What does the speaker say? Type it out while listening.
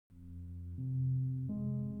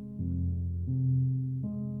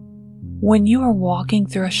When you are walking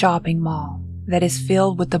through a shopping mall that is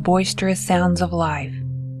filled with the boisterous sounds of life,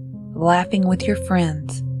 laughing with your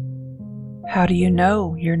friends, how do you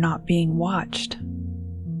know you're not being watched?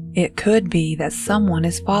 It could be that someone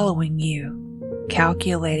is following you,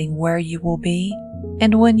 calculating where you will be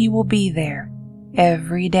and when you will be there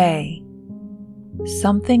every day.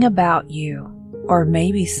 Something about you, or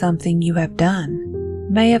maybe something you have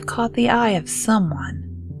done, may have caught the eye of someone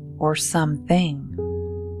or something.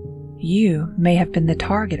 You may have been the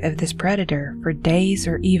target of this predator for days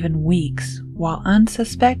or even weeks while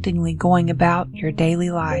unsuspectingly going about your daily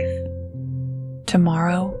life.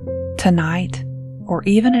 Tomorrow, tonight, or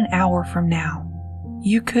even an hour from now,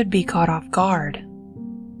 you could be caught off guard.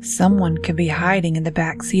 Someone could be hiding in the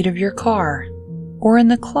back seat of your car or in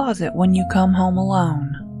the closet when you come home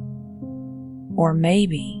alone. Or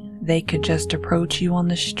maybe they could just approach you on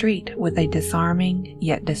the street with a disarming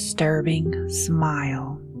yet disturbing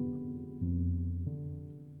smile.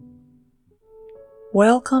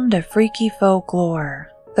 Welcome to Freaky Folklore,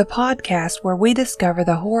 the podcast where we discover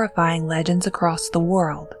the horrifying legends across the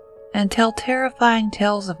world and tell terrifying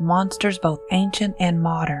tales of monsters both ancient and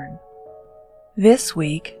modern. This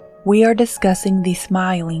week, we are discussing the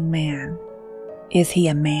Smiling Man. Is he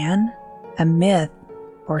a man, a myth,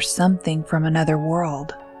 or something from another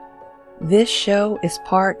world? This show is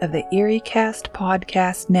part of the EerieCast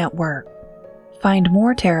podcast network. Find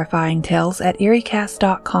more terrifying tales at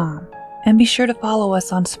EerieCast.com. And be sure to follow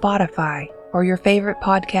us on Spotify or your favorite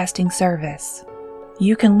podcasting service.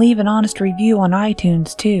 You can leave an honest review on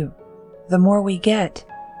iTunes too. The more we get,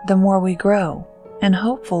 the more we grow, and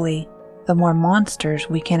hopefully, the more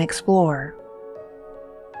monsters we can explore.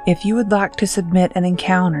 If you would like to submit an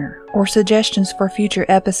encounter or suggestions for future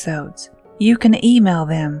episodes, you can email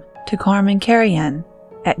them to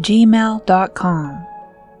carmancarrion@gmail.com.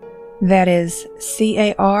 That is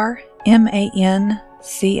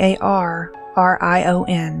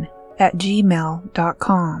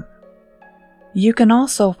carmancarrion@gmail.com. You can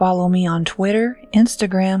also follow me on Twitter,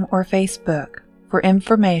 Instagram, or Facebook for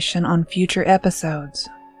information on future episodes.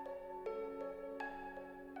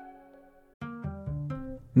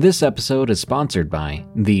 This episode is sponsored by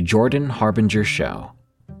The Jordan Harbinger Show.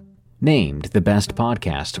 Named the best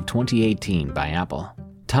podcast of 2018 by Apple.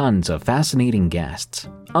 Tons of fascinating guests.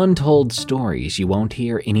 Untold stories you won't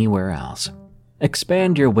hear anywhere else.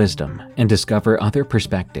 Expand your wisdom and discover other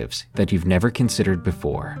perspectives that you've never considered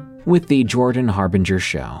before with The Jordan Harbinger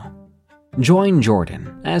Show. Join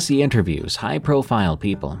Jordan as he interviews high-profile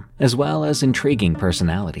people as well as intriguing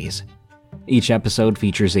personalities. Each episode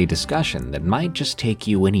features a discussion that might just take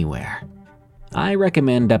you anywhere. I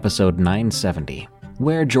recommend episode 970,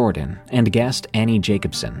 where Jordan and guest Annie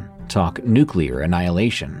Jacobson talk nuclear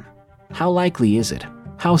annihilation. How likely is it?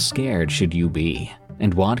 How scared should you be?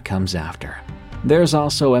 And what comes after? There's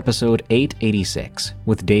also episode 886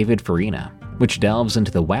 with David Farina, which delves into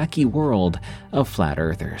the wacky world of flat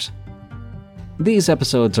earthers. These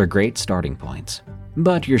episodes are great starting points,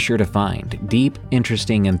 but you're sure to find deep,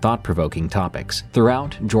 interesting, and thought-provoking topics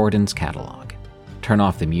throughout Jordan's catalog. Turn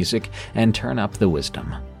off the music and turn up the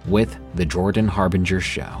wisdom with The Jordan Harbinger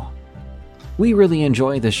Show. We really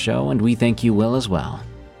enjoy this show and we think you will as well.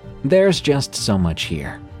 There's just so much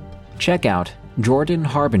here. Check out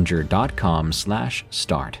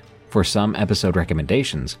jordanharbinger.com/start for some episode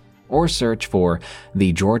recommendations, or search for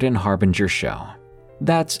The Jordan Harbinger Show.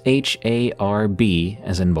 That's HARB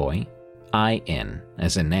as in boy, IN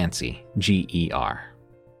as in Nancy, GER.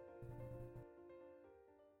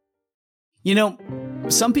 You know,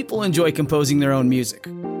 some people enjoy composing their own music,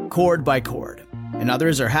 chord by chord, and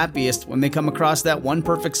others are happiest when they come across that one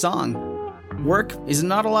perfect song. Work is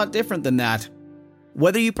not a lot different than that.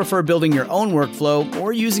 Whether you prefer building your own workflow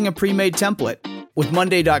or using a pre-made template, with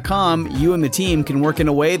Monday.com, you and the team can work in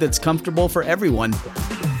a way that's comfortable for everyone.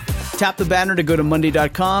 Tap the banner to go to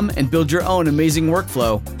Monday.com and build your own amazing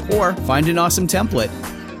workflow, or find an awesome template.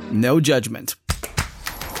 No judgment.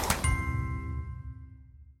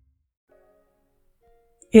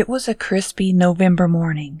 It was a crispy November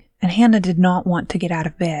morning, and Hannah did not want to get out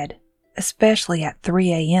of bed, especially at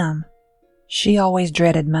 3 a.m. She always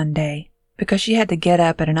dreaded Monday, because she had to get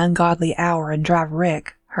up at an ungodly hour and drive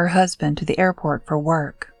Rick, her husband, to the airport for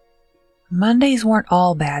work. Mondays weren't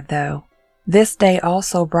all bad, though. This day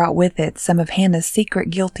also brought with it some of Hannah's secret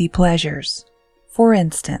guilty pleasures. For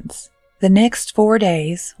instance, the next 4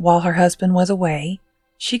 days, while her husband was away,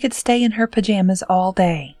 she could stay in her pajamas all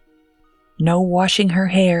day. No washing her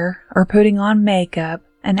hair or putting on makeup,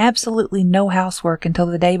 and absolutely no housework until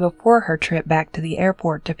the day before her trip back to the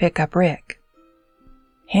airport to pick up Rick.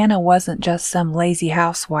 Hannah wasn't just some lazy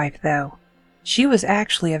housewife, though. She was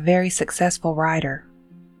actually a very successful writer.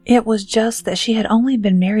 It was just that she had only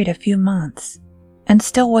been married a few months and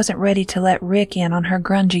still wasn't ready to let Rick in on her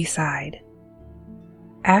grungy side.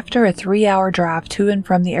 After a 3-hour drive to and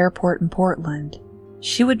from the airport in Portland,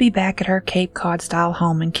 she would be back at her Cape Cod-style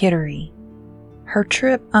home in Kittery. Her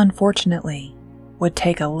trip, unfortunately, would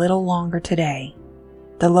take a little longer today.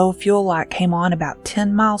 The low fuel light came on about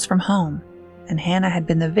 10 miles from home, and Hannah had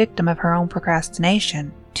been the victim of her own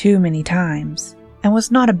procrastination too many times and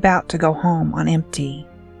was not about to go home on empty.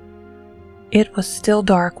 It was still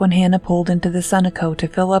dark when Hannah pulled into the Sunoco to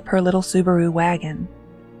fill up her little Subaru wagon.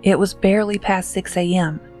 It was barely past 6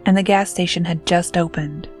 a.m., and the gas station had just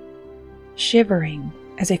opened. Shivering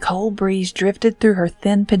as a cold breeze drifted through her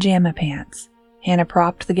thin pajama pants, Hannah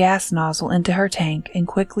propped the gas nozzle into her tank and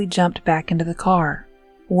quickly jumped back into the car,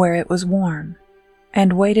 where it was warm,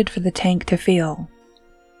 and waited for the tank to fill.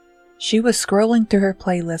 She was scrolling through her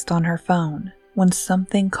playlist on her phone when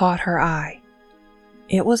something caught her eye.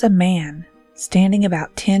 It was a man standing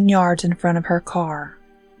about 10 yards in front of her car.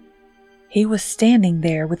 He was standing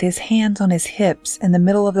there with his hands on his hips in the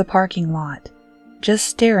middle of the parking lot, just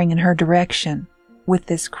staring in her direction with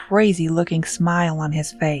this crazy-looking smile on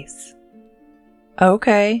his face.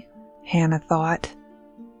 Okay, Hannah thought.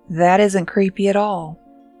 That isn't creepy at all.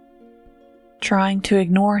 Trying to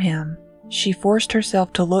ignore him, she forced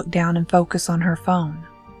herself to look down and focus on her phone.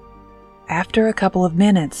 After a couple of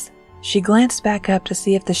minutes, she glanced back up to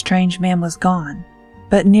see if the strange man was gone,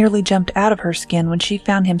 but nearly jumped out of her skin when she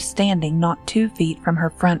found him standing not 2 feet from her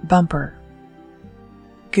front bumper.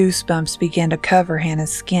 Goosebumps began to cover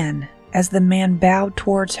Hannah's skin as the man bowed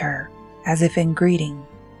towards her, as if in greeting.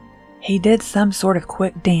 He did some sort of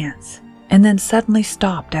quick dance, and then suddenly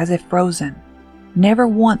stopped as if frozen, never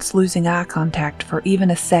once losing eye contact for even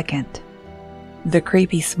a second. The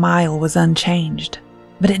creepy smile was unchanged,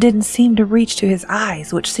 but it didn't seem to reach to his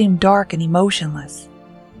eyes, which seemed dark and emotionless.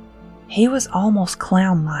 He was almost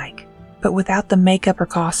clown-like, but without the makeup or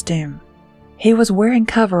costume. He was wearing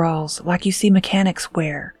coveralls like you see mechanics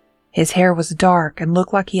wear. His hair was dark and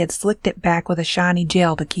looked like he had slicked it back with a shiny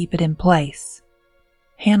gel to keep it in place.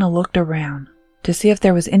 Hannah looked around to see if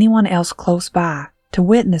there was anyone else close by to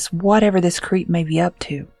witness whatever this creep may be up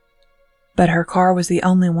to. But her car was the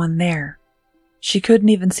only one there. She couldn't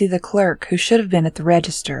even see the clerk who should have been at the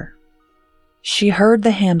register. She heard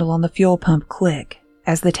the handle on the fuel pump click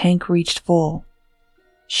as the tank reached full.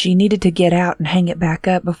 She needed to get out and hang it back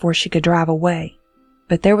up before she could drive away,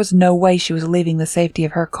 but there was no way she was leaving the safety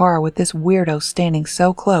of her car with this weirdo standing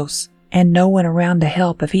so close and no one around to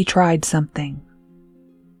help if he tried something.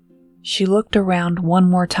 She looked around one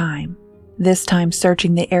more time, this time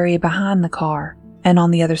searching the area behind the car and on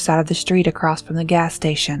the other side of the street across from the gas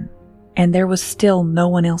station, and there was still no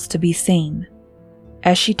one else to be seen.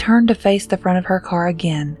 As she turned to face the front of her car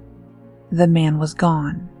again, the man was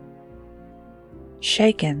gone.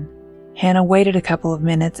 Shaken, Hannah waited a couple of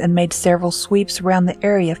minutes and made several sweeps around the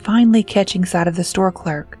area, finally catching sight of the store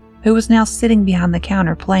clerk, who was now sitting behind the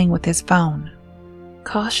counter playing with his phone.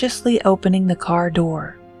 Cautiously opening the car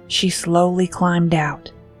door, she slowly climbed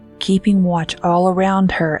out, keeping watch all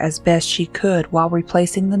around her as best she could while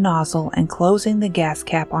replacing the nozzle and closing the gas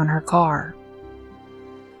cap on her car.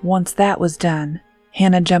 Once that was done,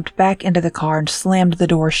 Hannah jumped back into the car and slammed the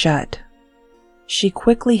door shut. She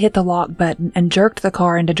quickly hit the lock button and jerked the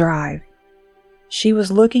car into drive. She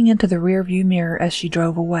was looking into the rearview mirror as she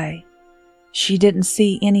drove away. She didn't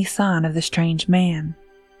see any sign of the strange man.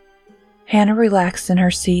 Hannah relaxed in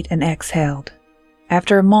her seat and exhaled.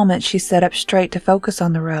 After a moment, she sat up straight to focus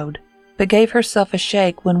on the road, but gave herself a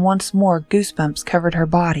shake when once more goosebumps covered her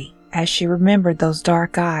body as she remembered those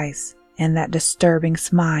dark eyes and that disturbing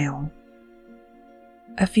smile.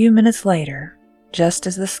 A few minutes later, just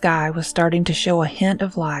as the sky was starting to show a hint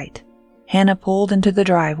of light, Hannah pulled into the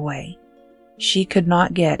driveway. She could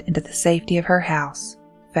not get into the safety of her house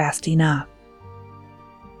fast enough.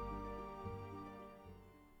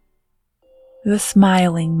 The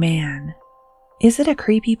Smiling Man. Is it a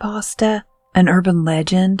creepypasta, an urban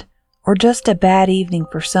legend, or just a bad evening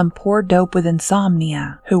for some poor dope with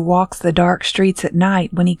insomnia who walks the dark streets at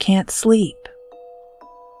night when he can't sleep?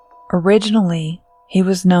 Originally, he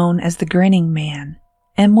was known as the Grinning Man,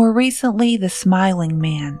 and more recently the Smiling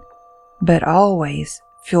Man, but always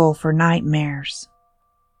fuel for nightmares.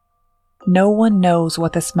 No one knows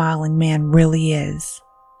what the Smiling Man really is.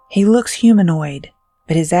 He looks humanoid,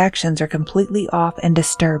 but his actions are completely off and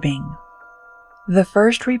disturbing. The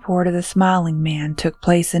first report of the Smiling Man took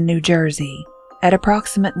place in New Jersey at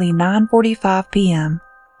approximately 9:45 p.m.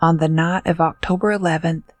 on the night of October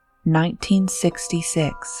 11th,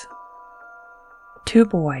 1966. Two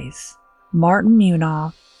boys, Martin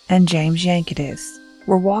Munov and James Yankitis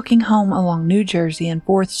were walking home along New Jersey and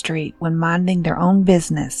 4th Street when minding their own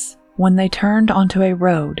business when they turned onto a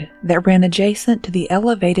road that ran adjacent to the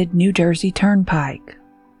elevated New Jersey Turnpike.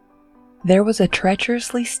 There was a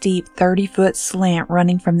treacherously steep 30-foot slant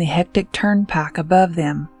running from the hectic turnpike above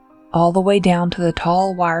them all the way down to the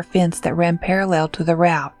tall wire fence that ran parallel to the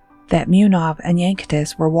route that Munov and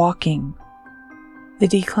Yankitis were walking. The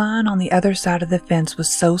decline on the other side of the fence was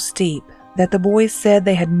so steep that the boys said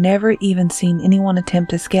they had never even seen anyone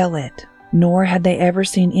attempt to scale it, nor had they ever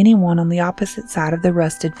seen anyone on the opposite side of the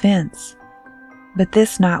rusted fence. But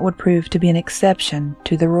this night would prove to be an exception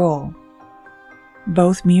to the rule.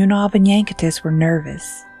 Both Munov and Yankitis were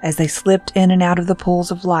nervous as they slipped in and out of the pools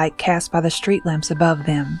of light cast by the street lamps above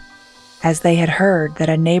them, as they had heard that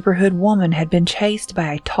a neighborhood woman had been chased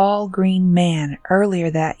by a tall green man earlier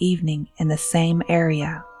that evening in the same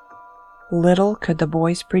area. Little could the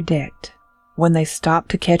boys predict, when they stopped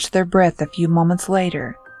to catch their breath a few moments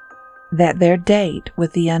later, that their date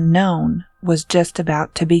with the unknown was just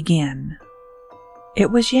about to begin.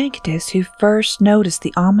 It was Yankitis who first noticed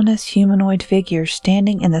the ominous humanoid figure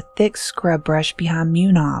standing in the thick scrub brush behind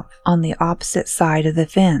Munov on the opposite side of the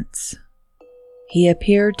fence. He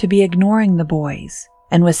appeared to be ignoring the boys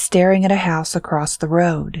and was staring at a house across the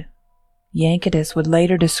road. Yankitis would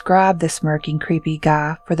later describe the smirking, creepy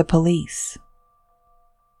guy for the police.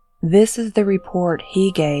 This is the report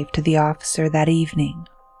he gave to the officer that evening.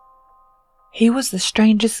 "He was the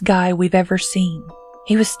strangest guy we've ever seen.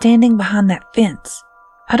 He was standing behind that fence.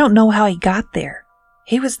 I don't know how he got there.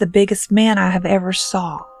 He was the biggest man I have ever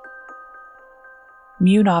saw."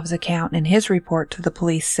 Munov's account in his report to the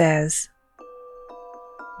police says,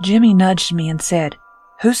 "Jimmy nudged me and said,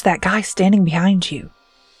 'Who's that guy standing behind you?'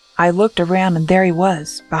 I looked around and there he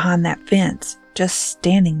was, behind that fence, just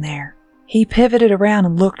standing there. He pivoted around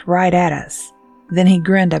and looked right at us. Then he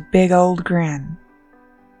grinned a big old grin."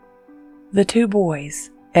 The two boys,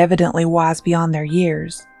 evidently wise beyond their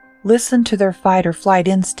years, listened to their fight or flight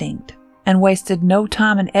instinct and wasted no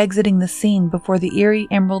time in exiting the scene before the eerie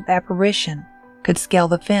emerald apparition could scale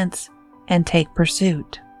the fence and take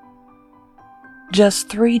pursuit. Just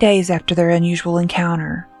 3 days after their unusual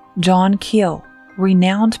encounter, John Keel,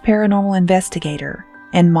 renowned paranormal investigator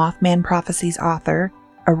and Mothman Prophecies author,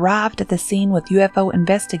 arrived at the scene with UFO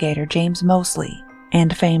investigator James Mosley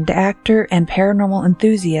and famed actor and paranormal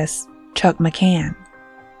enthusiast Chuck McCann.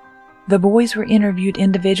 The boys were interviewed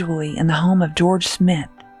individually in the home of George Smith,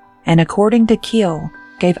 and according to Keel,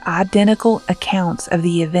 gave identical accounts of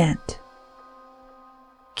the event.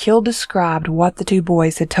 Keel described what the two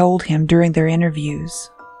boys had told him during their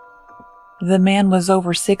interviews. The man was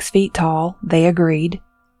over 6 feet tall, they agreed,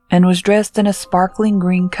 and was dressed in a sparkling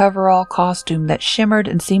green coverall costume that shimmered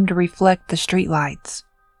and seemed to reflect the streetlights.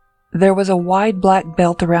 There was a wide black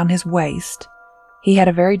belt around his waist. He had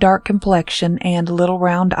a very dark complexion and little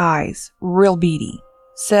round eyes, real beady,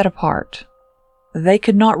 set apart. They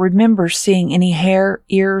could not remember seeing any hair,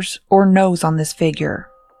 ears, or nose on this figure.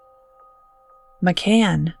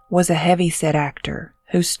 McCann was a heavy-set actor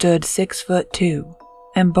who stood 6'2",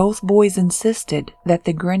 and both boys insisted that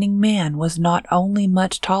the grinning man was not only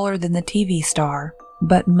much taller than the TV star,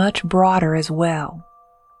 but much broader as well.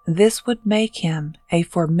 This would make him a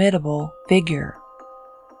formidable figure.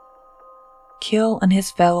 Keel and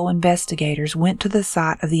his fellow investigators went to the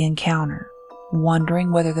site of the encounter,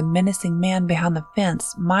 wondering whether the menacing man behind the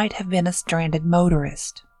fence might have been a stranded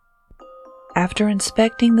motorist. After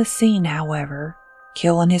inspecting the scene, however,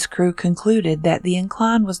 Keel and his crew concluded that the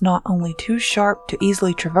incline was not only too sharp to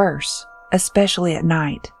easily traverse, especially at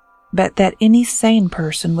night, but that any sane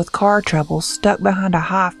person with car trouble stuck behind a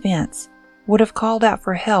high fence would have called out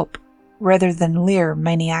for help rather than leer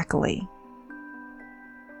maniacally.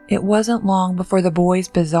 It wasn't long before the boys'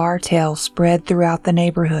 bizarre tale spread throughout the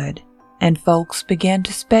neighborhood, and folks began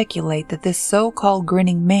to speculate that this so-called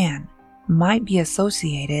grinning man might be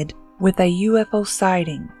associated with a UFO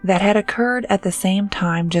sighting that had occurred at the same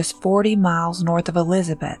time just 40 miles north of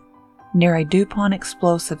Elizabeth, near a DuPont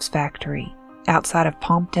explosives factory outside of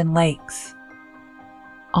Pompton Lakes.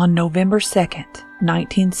 On November 2nd,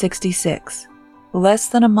 1966, less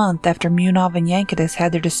than a month after Munov and Yankitis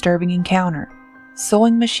had their disturbing encounter,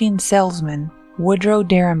 sewing machine salesman Woodrow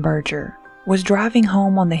Derenberger was driving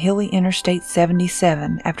home on the hilly Interstate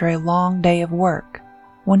 77 after a long day of work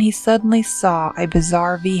when he suddenly saw a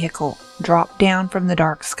bizarre vehicle drop down from the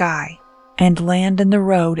dark sky and land in the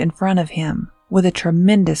road in front of him with a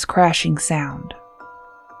tremendous crashing sound.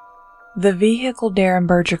 The vehicle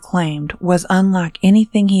Derenberger claimed was unlike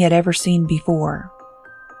anything he had ever seen before.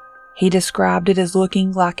 He described it as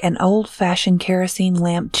looking like an old-fashioned kerosene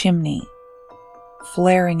lamp chimney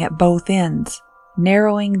flaring at both ends,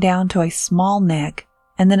 narrowing down to a small neck,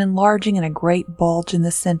 and then enlarging in a great bulge in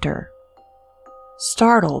the center.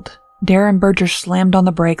 Startled, Derenberger slammed on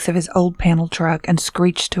the brakes of his old panel truck and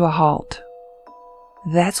screeched to a halt.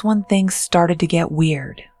 That's when things started to get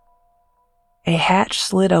weird. A hatch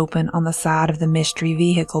slid open on the side of the mystery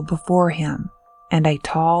vehicle before him, and a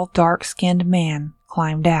tall, dark-skinned man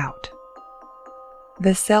climbed out.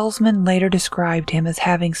 The salesman later described him as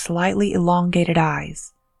having slightly elongated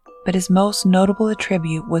eyes, but his most notable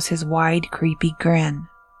attribute was his wide, creepy grin,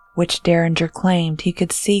 which Derringer claimed he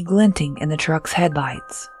could see glinting in the truck's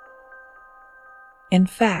headlights. In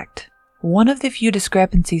fact, one of the few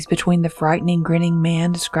discrepancies between the frightening, grinning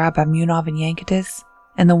man described by Munov and Yanketis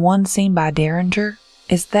and the one seen by Derringer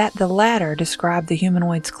is that the latter described the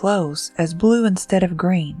humanoid's clothes as blue instead of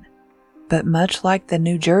green, but much like the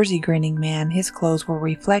New Jersey grinning man, his clothes were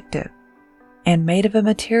reflective and made of a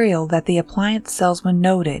material that the appliance salesman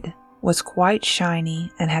noted was quite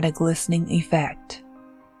shiny and had a glistening effect.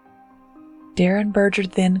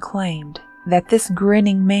 Derenberger then claimed that this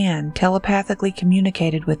grinning man telepathically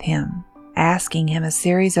communicated with him, asking him a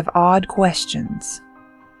series of odd questions.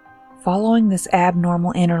 Following this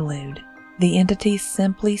abnormal interlude, the entity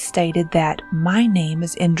simply stated that, "My name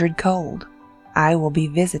is Indrid Cold. I will be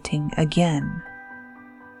visiting again."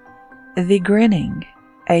 The grinning,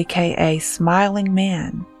 aka smiling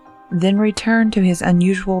man, then returned to his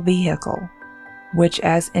unusual vehicle, which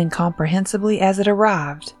as incomprehensibly as it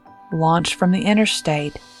arrived, launched from the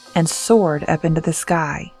interstate and soared up into the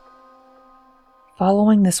sky.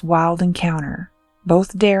 Following this wild encounter,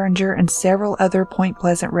 both Derringer and several other Point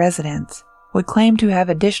Pleasant residents would claim to have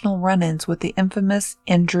additional run-ins with the infamous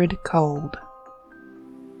Indrid Cold.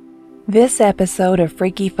 This episode of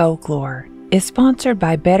Freaky Folklore is sponsored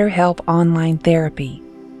by BetterHelp Online Therapy.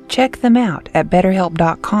 Check them out at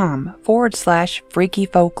betterhelp.com/freaky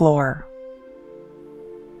folklore.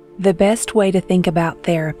 The best way to think about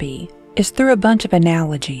therapy is through a bunch of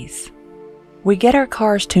analogies. We get our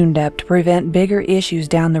cars tuned up to prevent bigger issues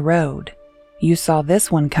down the road. You saw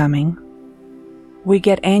this one coming. We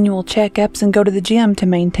get annual checkups and go to the gym to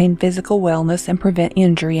maintain physical wellness and prevent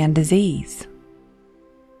injury and disease.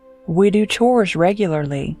 We do chores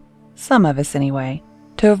regularly, some of us anyway,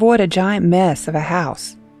 to avoid a giant mess of a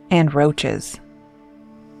house and roaches.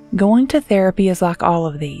 Going to therapy is like all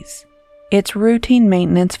of these. It's routine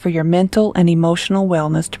maintenance for your mental and emotional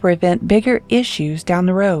wellness to prevent bigger issues down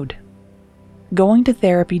the road. Going to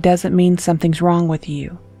therapy doesn't mean something's wrong with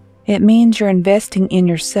you. It means you're investing in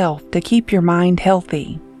yourself to keep your mind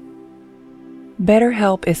healthy.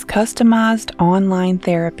 BetterHelp is customized online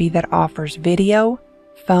therapy that offers video,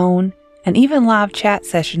 phone, and even live chat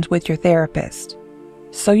sessions with your therapist,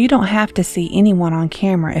 so you don't have to see anyone on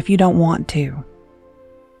camera if you don't want to.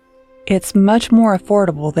 It's much more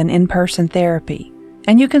affordable than in-person therapy,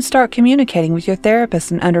 and you can start communicating with your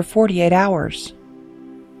therapist in under 48 hours.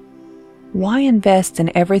 Why invest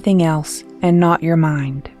in everything else and not your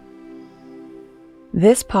mind?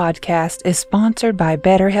 This podcast is sponsored by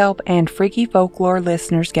BetterHelp, and Freaky Folklore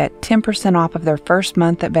listeners get 10% off of their first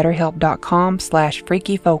month at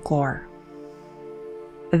betterhelp.com/freakyfolklore.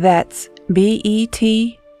 That's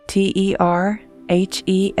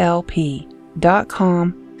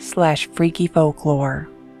betterhelp.com/freakyfolklore.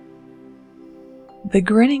 The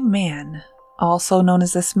Grinning Man, also known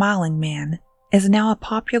as the Smiling Man, is now a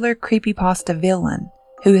popular creepypasta villain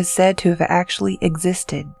who is said to have actually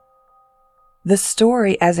existed. The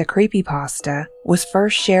story as a creepypasta was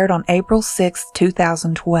first shared on April 6,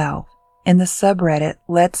 2012, in the subreddit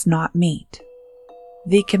Let's Not Meet.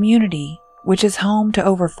 The community, which is home to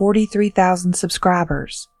over 43,000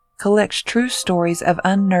 subscribers, collects true stories of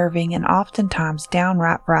unnerving and oftentimes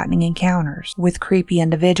downright frightening encounters with creepy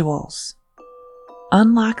individuals.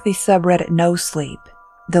 Unlike the subreddit No Sleep,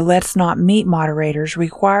 the Let's Not Meet moderators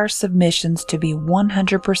require submissions to be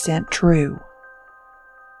 100% true.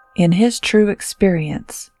 In his true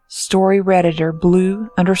experience, story redditor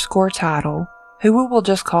Blue_Title, who we will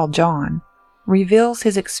just call John, reveals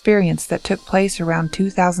his experience that took place around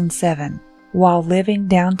 2007 while living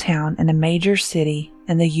downtown in a major city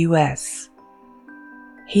in the U.S.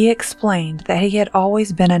 He explained that he had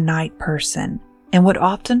always been a night person and would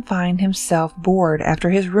often find himself bored after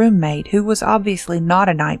his roommate, who was obviously not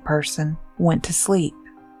a night person, went to sleep.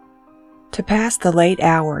 To pass the late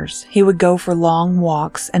hours, he would go for long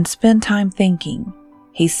walks and spend time thinking.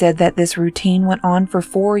 He said that this routine went on for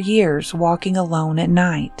 4 years, walking alone at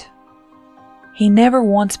night. He never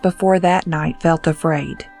once before that night felt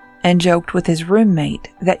afraid, and joked with his roommate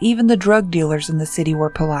that even the drug dealers in the city were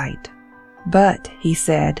polite. But, he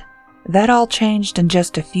said, That all changed in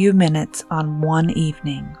just a few minutes on one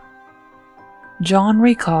evening. John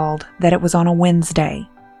recalled that it was on a Wednesday,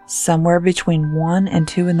 somewhere between 1 and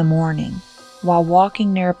 2 in the morning, while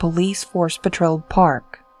walking near a police force patrolled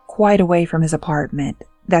park, quite away from his apartment,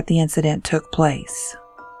 that the incident took place.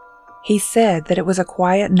 He said that it was a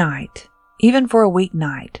quiet night, even for a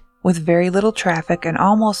weeknight, with very little traffic and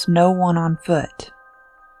almost no one on foot.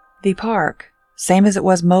 The park, same as it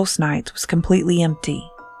was most nights, was completely empty.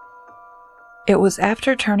 It was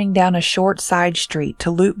after turning down a short side street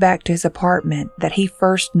to loop back to his apartment that he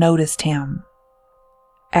first noticed him.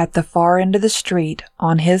 At the far end of the street,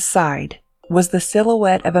 on his side, was the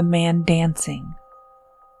silhouette of a man dancing.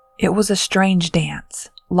 It was a strange dance,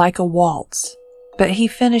 like a waltz, but he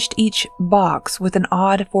finished each box with an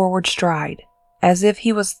odd forward stride, as if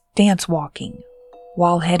he was dance-walking,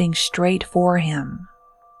 while heading straight for him.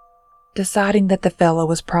 Deciding that the fellow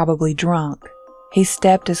was probably drunk, he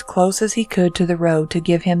stepped as close as he could to the road to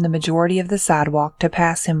give him the majority of the sidewalk to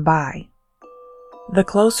pass him by. The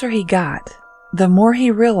closer he got, the more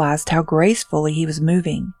he realized how gracefully he was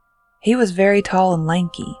moving. He was very tall and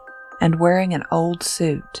lanky, and wearing an old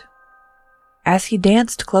suit. As he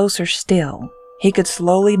danced closer still, he could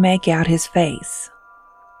slowly make out his face.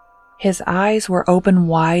 His eyes were open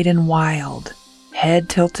wide and wild, head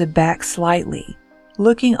tilted back slightly,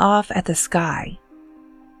 looking off at the sky.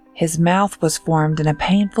 His mouth was formed in a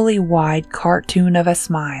painfully wide cartoon of a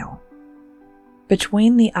smile.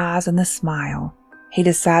 Between the eyes and the smile, he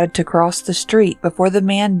decided to cross the street before the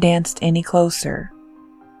man danced any closer.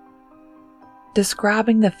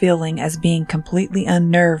 Describing the feeling as being completely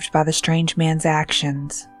unnerved by the strange man's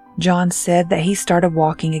actions, John said that he started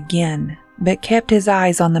walking again, but kept his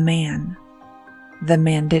eyes on the man. The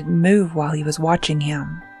man didn't move while he was watching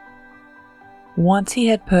him. Once he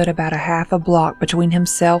had put about a half a block between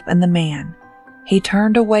himself and the man, he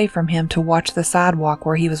turned away from him to watch the sidewalk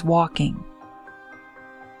where he was walking.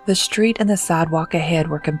 The street and the sidewalk ahead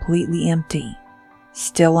were completely empty.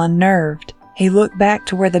 Still unnerved, he looked back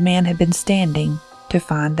to where the man had been standing to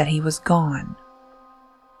find that he was gone.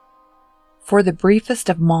 For the briefest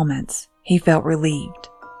of moments, he felt relieved,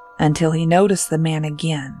 until he noticed the man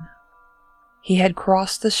again. He had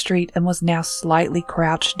crossed the street and was now slightly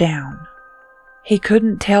crouched down. He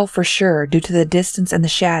couldn't tell for sure due to the distance and the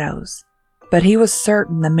shadows, but he was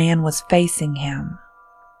certain the man was facing him.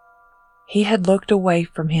 He had looked away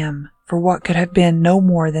from him for what could have been no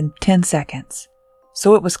more than 10 seconds,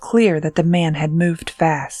 so it was clear that the man had moved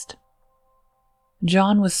fast.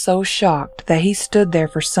 John was so shocked that he stood there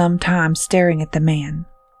for some time staring at the man.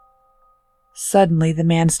 Suddenly the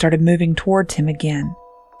man started moving towards him again,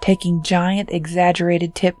 taking giant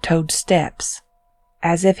exaggerated tiptoed steps,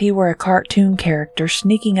 as if he were a cartoon character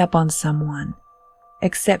sneaking up on someone,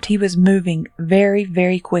 except he was moving very,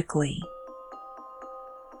 very quickly.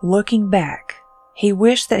 Looking back, he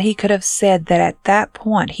wished that he could have said that at that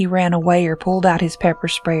point he ran away or pulled out his pepper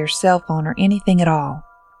spray or cell phone or anything at all,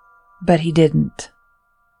 but he didn't.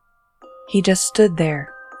 He just stood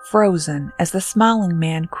there, frozen, as the smiling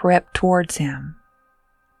man crept towards him.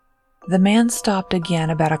 The man stopped again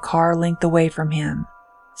about a car length away from him,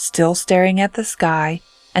 still staring at the sky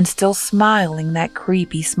and still smiling that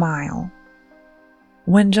creepy smile.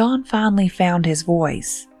 When John finally found his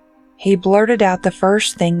voice, he blurted out the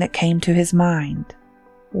first thing that came to his mind.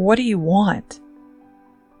 "What do you want?"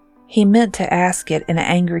 He meant to ask it in an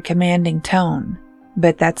angry, commanding tone,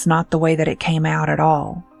 but that's not the way that it came out at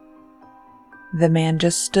all. The man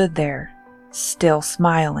just stood there, still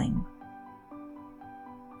smiling.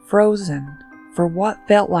 Frozen for what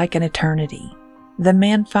felt like an eternity, the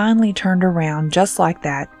man finally turned around just like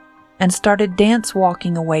that and started dance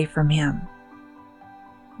walking away from him.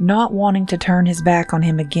 Not wanting to turn his back on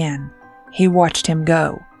him again, he watched him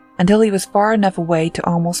go until he was far enough away to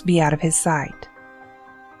almost be out of his sight.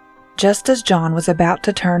 Just as John was about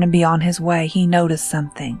to turn and be on his way, he noticed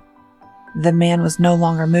something. The man was no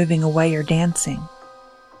longer moving away or dancing,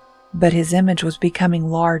 but his image was becoming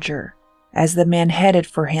larger as the man headed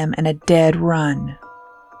for him in a dead run.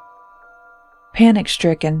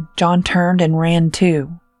 Panic-stricken, John turned and ran too.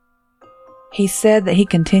 He said that he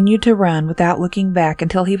continued to run without looking back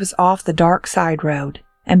until he was off the dark side road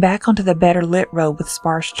and back onto the better lit road with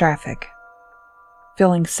sparse traffic.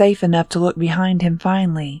 Feeling safe enough to look behind him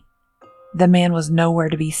finally, the man was nowhere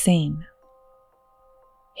to be seen.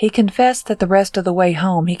 He confessed that the rest of the way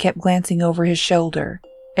home he kept glancing over his shoulder,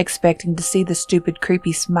 expecting to see the stupid,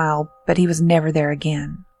 creepy smile, but he was never there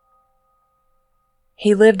again.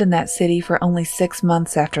 He lived in that city for only 6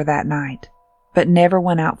 months after that night, but never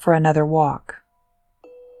went out for another walk.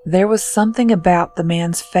 There was something about the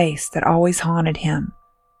man's face that always haunted him.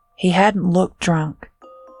 He hadn't looked drunk,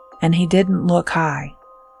 and he didn't look high.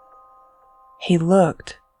 He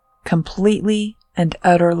looked completely and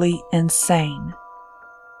utterly insane,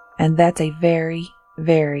 and that's a very,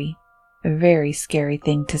 very, very scary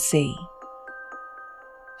thing to see.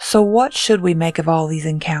 So what should we make of all these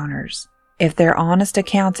encounters? If they're honest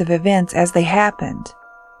accounts of events as they happened,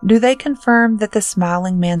 do they confirm that the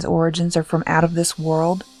smiling man's origins are from out of this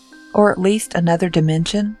world, or at least another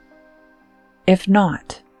dimension? If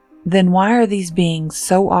not, then why are these beings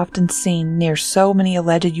so often seen near so many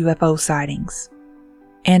alleged UFO sightings?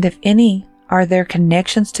 And if any, are there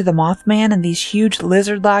connections to the Mothman and these huge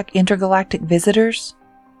lizard-like intergalactic visitors?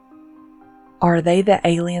 Are they the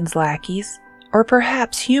aliens' lackeys, or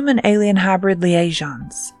perhaps human-alien hybrid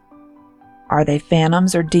liaisons? Are they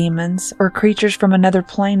phantoms or demons or creatures from another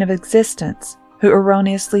plane of existence who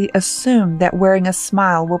erroneously assume that wearing a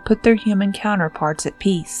smile will put their human counterparts at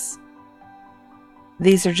peace?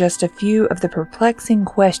 These are just a few of the perplexing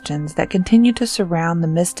questions that continue to surround the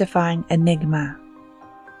mystifying enigma.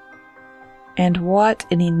 And what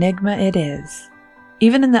an enigma it is.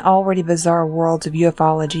 Even in the already bizarre worlds of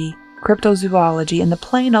ufology, cryptozoology, and the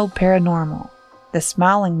plain old paranormal, the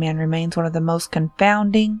Smiling Man remains one of the most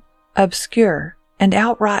confounding, obscure, and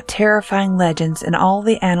outright terrifying legends in all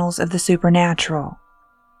the annals of the supernatural.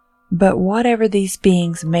 But whatever these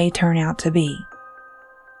beings may turn out to be,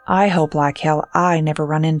 I hope like hell I never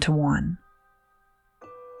run into one.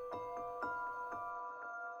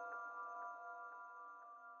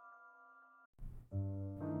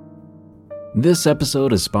 This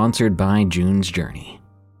episode is sponsored by June's Journey.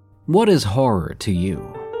 What is horror to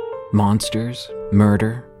you? Monsters?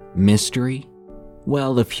 Murder? Mystery?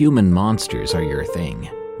 Well, if human monsters are your thing,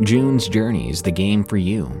 June's Journey is the game for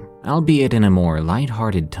you, albeit in a more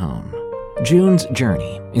lighthearted tone. June's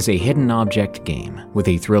Journey is a hidden object game with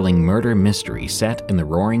a thrilling murder mystery set in the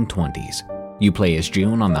roaring 20s. You play as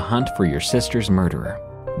June on the hunt for your sister's murderer.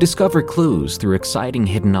 Discover clues through exciting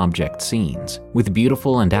hidden object scenes with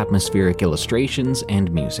beautiful and atmospheric illustrations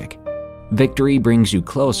and music. Victory brings you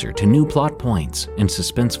closer to new plot points and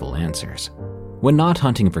suspenseful answers. When not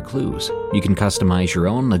hunting for clues, you can customize your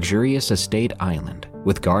own luxurious estate island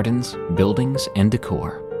with gardens, buildings, and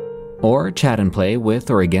decor. Or chat and play with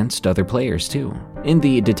or against other players too, in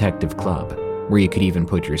the Detective Club, where you could even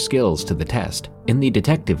put your skills to the test in the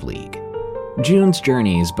Detective League. June's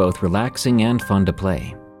Journey is both relaxing and fun to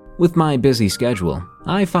play. With my busy schedule,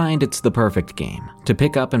 I find it's the perfect game to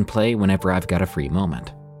pick up and play whenever I've got a free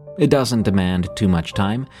moment. It doesn't demand too much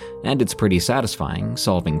time, and it's pretty satisfying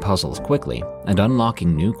solving puzzles quickly and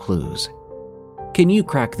unlocking new clues. Can you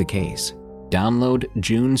crack the case? Download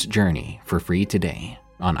June's Journey for free today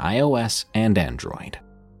on iOS and Android.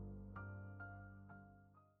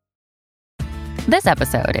 This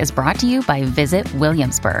episode is brought to you by Visit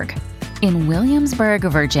Williamsburg. In Williamsburg,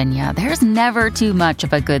 Virginia, there's never too much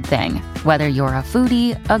of a good thing. Whether you're a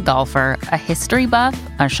foodie, a golfer, a history buff,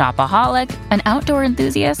 a shopaholic, an outdoor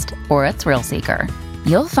enthusiast, or a thrill seeker,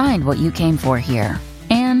 you'll find what you came for here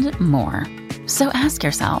and more. So ask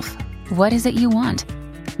yourself, what is it you want?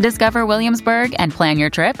 Discover Williamsburg and plan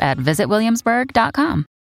your trip at visitwilliamsburg.com.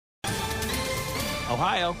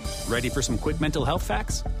 Ohio, ready for some quick mental health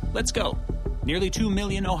facts? Let's go. Nearly 2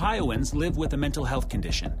 million Ohioans live with a mental health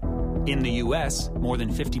condition. In the U.S., more than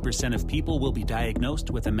 50% of people will be diagnosed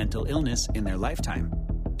with a mental illness in their lifetime.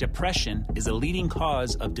 Depression is a leading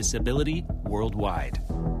cause of disability worldwide.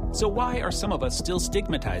 So why are some of us still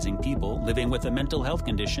stigmatizing people living with a mental health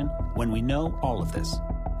condition when we know all of this?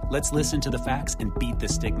 Let's listen to the facts and beat the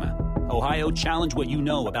stigma. Ohio, challenge what you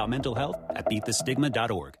know about mental health at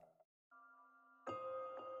beatthestigma.org.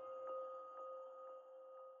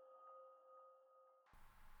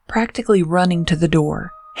 Practically running to the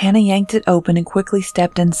door, Hannah yanked it open and quickly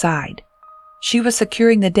stepped inside. She was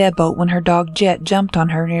securing the deadbolt when her dog Jet jumped on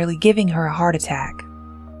her, nearly giving her a heart attack.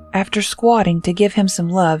 After squatting to give him some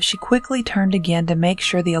love, she quickly turned again to make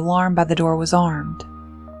sure the alarm by the door was armed.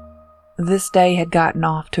 This day had gotten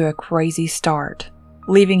off to a crazy start,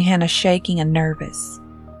 leaving Hannah shaking and nervous.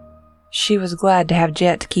 She was glad to have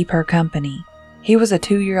Jet to keep her company. He was a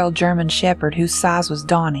 2-year-old German Shepherd whose size was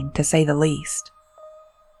daunting, to say the least.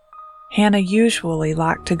 Hannah usually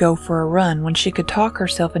liked to go for a run when she could talk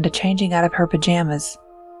herself into changing out of her pajamas,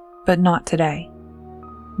 but not today.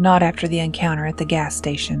 Not after the encounter at the gas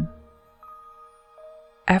station.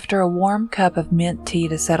 After a warm cup of mint tea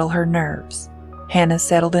to settle her nerves, Hannah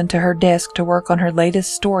settled into her desk to work on her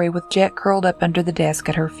latest story with Jet curled up under the desk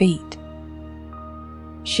at her feet.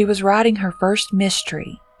 She was writing her first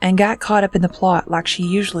mystery and got caught up in the plot like she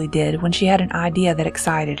usually did when she had an idea that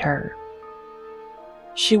excited her.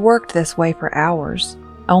 She worked this way for hours,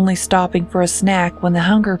 only stopping for a snack when the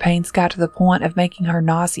hunger pains got to the point of making her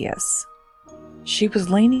nauseous. She was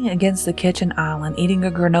leaning against the kitchen island eating a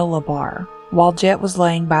granola bar while Jet was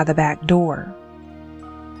laying by the back door.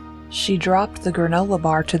 She dropped the granola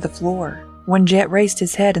bar to the floor when Jet raised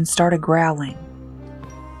his head and started growling.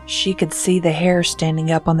 She could see the hair standing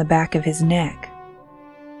up on the back of his neck.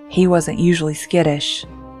 He wasn't usually skittish,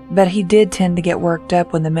 but he did tend to get worked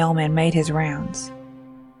up when the mailman made his rounds.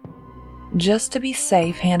 Just to be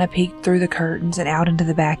safe, Hannah peeked through the curtains and out into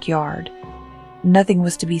the backyard. Nothing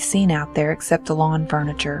was to be seen out there except the lawn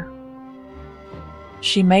furniture.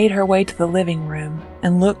 She made her way to the living room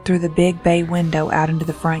and looked through the big bay window out into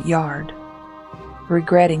the front yard,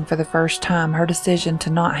 regretting for the first time her decision to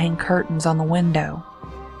not hang curtains on the window.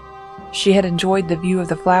 She had enjoyed the view of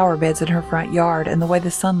the flower beds in her front yard and the way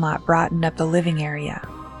the sunlight brightened up the living area.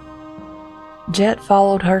 Jet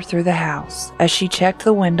followed her through the house as she checked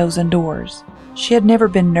the windows and doors. She had never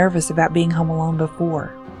been nervous about being home alone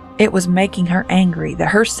before. It was making her angry that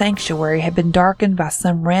her sanctuary had been darkened by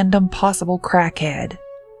some random possible crackhead.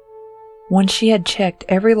 When she had checked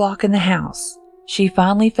every lock in the house, she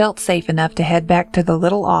finally felt safe enough to head back to the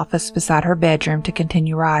little office beside her bedroom to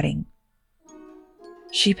continue writing.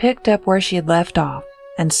 She picked up where she had left off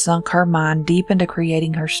and sunk her mind deep into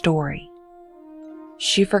creating her story.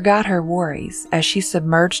 She forgot her worries as she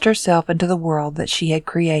submerged herself into the world that she had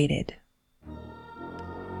created.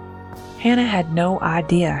 Hannah had no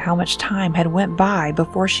idea how much time had went by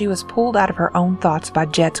before she was pulled out of her own thoughts by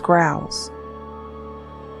Jet's growls.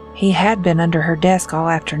 He had been under her desk all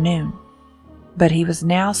afternoon, but he was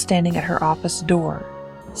now standing at her office door,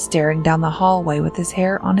 staring down the hallway with his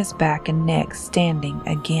hair on his back and neck standing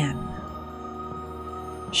again.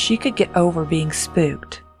 She could get over being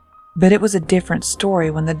spooked, but it was a different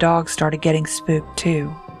story when the dog started getting spooked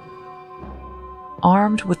too.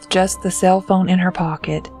 Armed with just the cell phone in her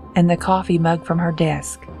pocket and the coffee mug from her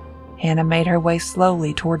desk, Hannah made her way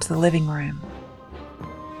slowly towards the living room.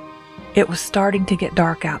 It was starting to get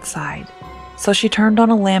dark outside, so she turned on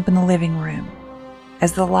a lamp in the living room.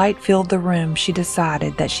 As the light filled the room, she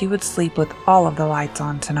decided that she would sleep with all of the lights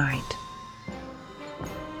on tonight.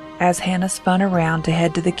 As Hannah spun around to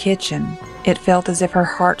head to the kitchen, it felt as if her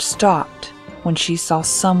heart stopped when she saw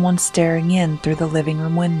someone staring in through the living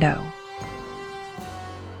room window.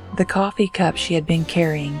 The coffee cup she had been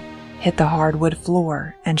carrying hit the hardwood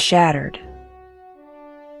floor and shattered.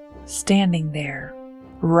 Standing there,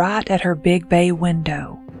 right at her big bay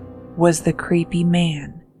window, was the creepy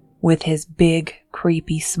man with his big,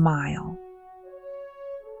 creepy smile.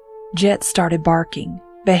 Jet started barking,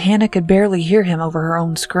 but Hannah could barely hear him over her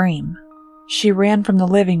own scream. She ran from the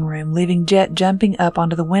living room, leaving Jet jumping up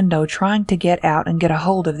onto the window trying to get out and get a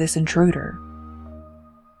hold of this intruder.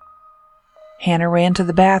 Hannah ran to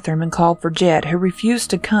the bathroom and called for Jet, who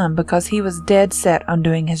refused to come because he was dead set on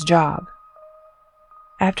doing his job.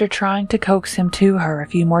 After trying to coax him to her a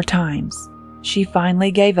few more times, she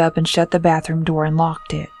finally gave up and shut the bathroom door and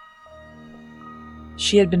locked it.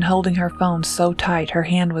 She had been holding her phone so tight her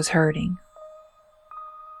hand was hurting.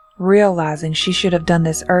 Realizing she should have done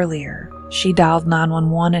this earlier, she dialed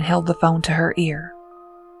 911 and held the phone to her ear.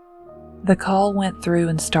 The call went through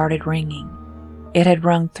and started ringing. It had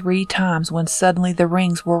rung 3 times when suddenly the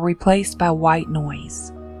rings were replaced by white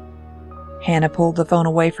noise. Hannah pulled the phone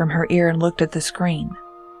away from her ear and looked at the screen.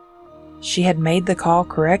 She had made the call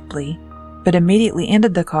correctly, but immediately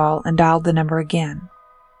ended the call and dialed the number again.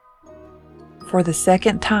 For the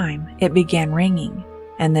second time, it began ringing,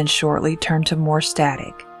 and then shortly turned to more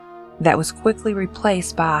static. That was quickly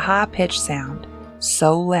replaced by a high-pitched sound,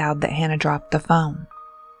 so loud that Hannah dropped the phone.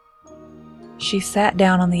 She sat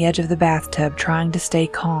down on the edge of the bathtub trying to stay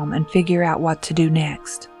calm and figure out what to do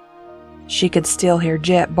next. She could still hear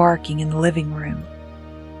Jet barking in the living room.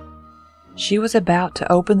 She was about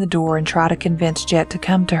to open the door and try to convince Jet to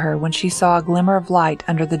come to her when she saw a glimmer of light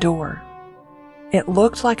under the door. It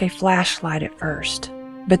looked like a flashlight at first,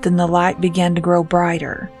 but then the light began to grow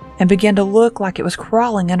brighter and began to look like it was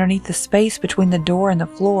crawling underneath the space between the door and the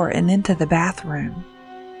floor and into the bathroom.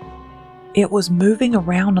 It was moving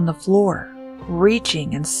around on the floor,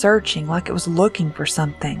 reaching and searching like it was looking for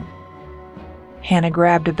something. Hannah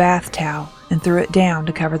grabbed a bath towel and threw it down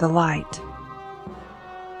to cover the light.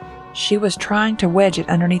 She was trying to wedge it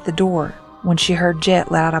underneath the door when she heard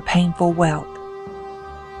Jet let out a painful whelp.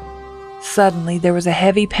 Suddenly, there was a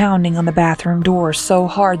heavy pounding on the bathroom door so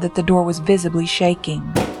hard that the door was visibly shaking.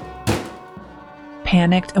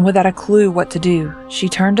 Panicked and without a clue what to do, she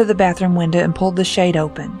turned to the bathroom window and pulled the shade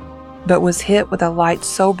open, but was hit with a light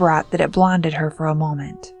so bright that it blinded her for a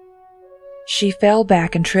moment. She fell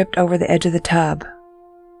back and tripped over the edge of the tub.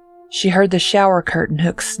 She heard the shower curtain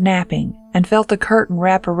hook snapping and felt the curtain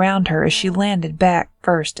wrap around her as she landed back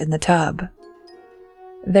first in the tub.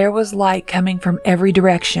 There was light coming from every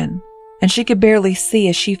direction, and she could barely see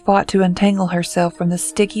as she fought to untangle herself from the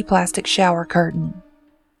sticky plastic shower curtain.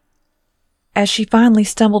 As she finally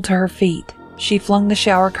stumbled to her feet, she flung the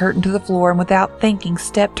shower curtain to the floor and without thinking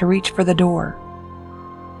stepped to reach for the door.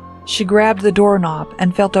 She grabbed the doorknob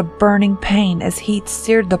and felt a burning pain as heat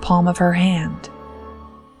seared the palm of her hand.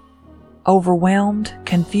 Overwhelmed,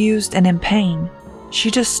 confused, and in pain,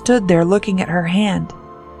 she just stood there looking at her hand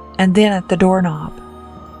and then at the doorknob.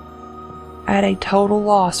 At a total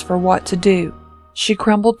loss for what to do, she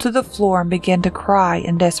crumbled to the floor and began to cry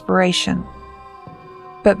in desperation.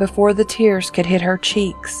 But before the tears could hit her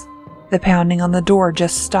cheeks, the pounding on the door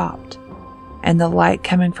just stopped, and the light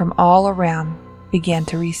coming from all around began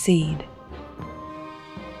to recede.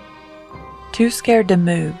 Too scared to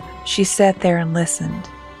move, she sat there and listened.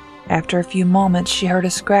 After a few moments, she heard a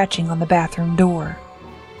scratching on the bathroom door.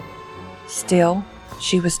 Still,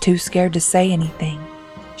 she was too scared to say anything.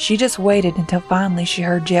 She just waited until finally she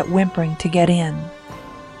heard Jet whimpering to get in.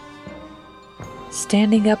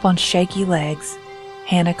 Standing up on shaky legs,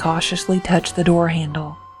 Hannah cautiously touched the door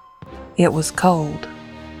handle. It was cold.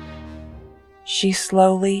 She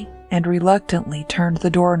slowly and reluctantly turned the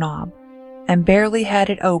doorknob and barely had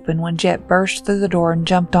it open when Jet burst through the door and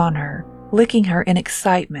jumped on her, licking her in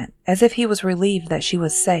excitement as if he was relieved that she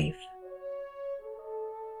was safe.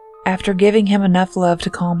 After giving him enough love to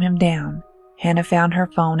calm him down, Hannah found her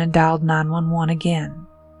phone and dialed 911 again.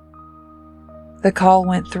 The call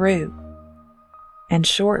went through, and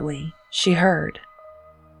shortly she heard,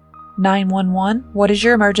 "911, what is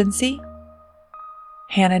your emergency?"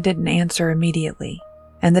 Hannah didn't answer immediately,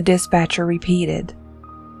 and the dispatcher repeated,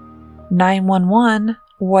 "911,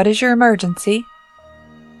 what is your emergency?"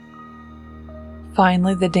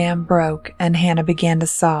 Finally, the dam broke, and Hannah began to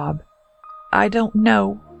sob. "I don't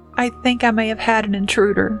know. I think I may have had an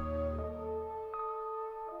intruder."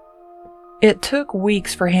 It took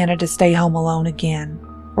weeks for Hannah to stay home alone again,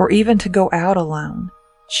 or even to go out alone.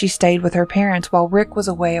 She stayed with her parents while Rick was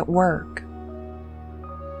away at work.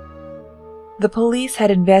 The police had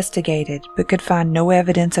investigated but could find no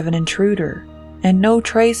evidence of an intruder and no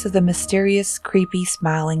trace of the mysterious, creepy,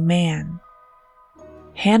 smiling man.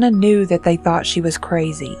 Hannah knew that they thought she was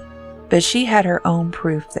crazy, but she had her own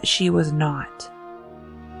proof that she was not,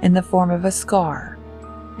 in the form of a scar,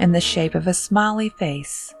 in the shape of a smiley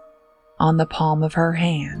face, on the palm of her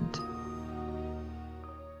hand.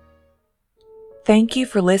 Thank you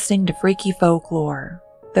for listening to Freaky Folklore,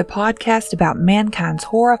 the podcast about mankind's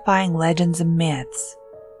horrifying legends and myths.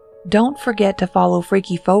 Don't forget to follow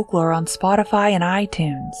Freaky Folklore on Spotify and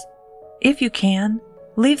iTunes. If you can,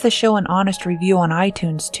 leave the show an honest review on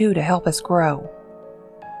iTunes too to help us grow.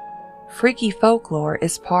 Freaky Folklore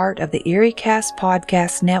is part of the EerieCast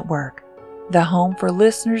Podcast Network, the home for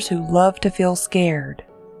listeners who love to feel scared.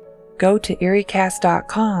 Go to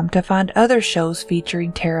EerieCast.com to find other shows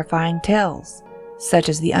featuring terrifying tales, such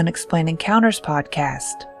as the Unexplained Encounters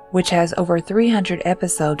podcast, which has over 300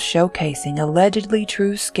 episodes showcasing allegedly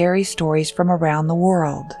true scary stories from around the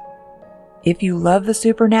world. If you love the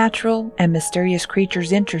supernatural and mysterious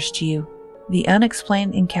creatures interest you, the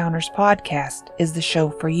Unexplained Encounters podcast is the show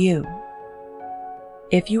for you.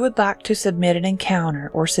 If you would like to submit an encounter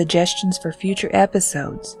or suggestions for future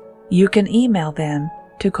episodes, you can email them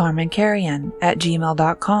to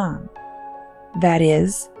carmancarrion@gmail.com. That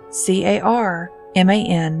is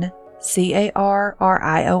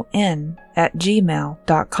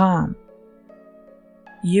carmancarrion@gmail.com.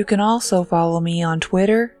 You can also follow me on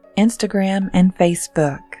Twitter, Instagram, and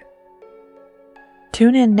Facebook.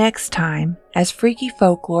 Tune in next time as Freaky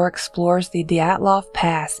Folklore explores the Dyatlov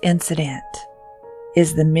Pass incident.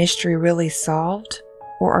 Is the mystery really solved,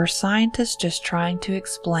 or are scientists just trying to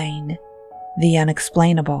explain the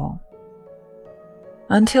unexplainable?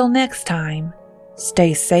 Until next time,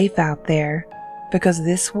 stay safe out there, because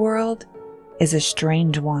this world is a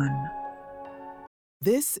strange one.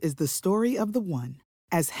 This is the story of the one.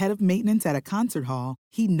 As head of maintenance at a concert hall,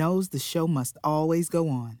 he knows the show must always go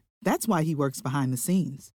on. That's why he works behind the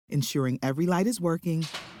scenes, ensuring every light is working,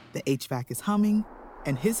 the HVAC is humming,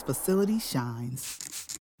 and his facility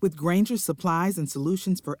shines. With Grainger's supplies and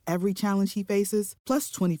solutions for every challenge he faces,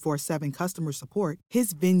 plus 24/7 customer support,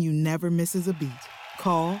 his venue never misses a beat.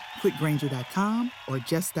 Call quickgrainger.com or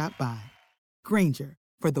just stop by. Grainger,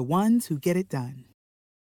 for the ones who get it done.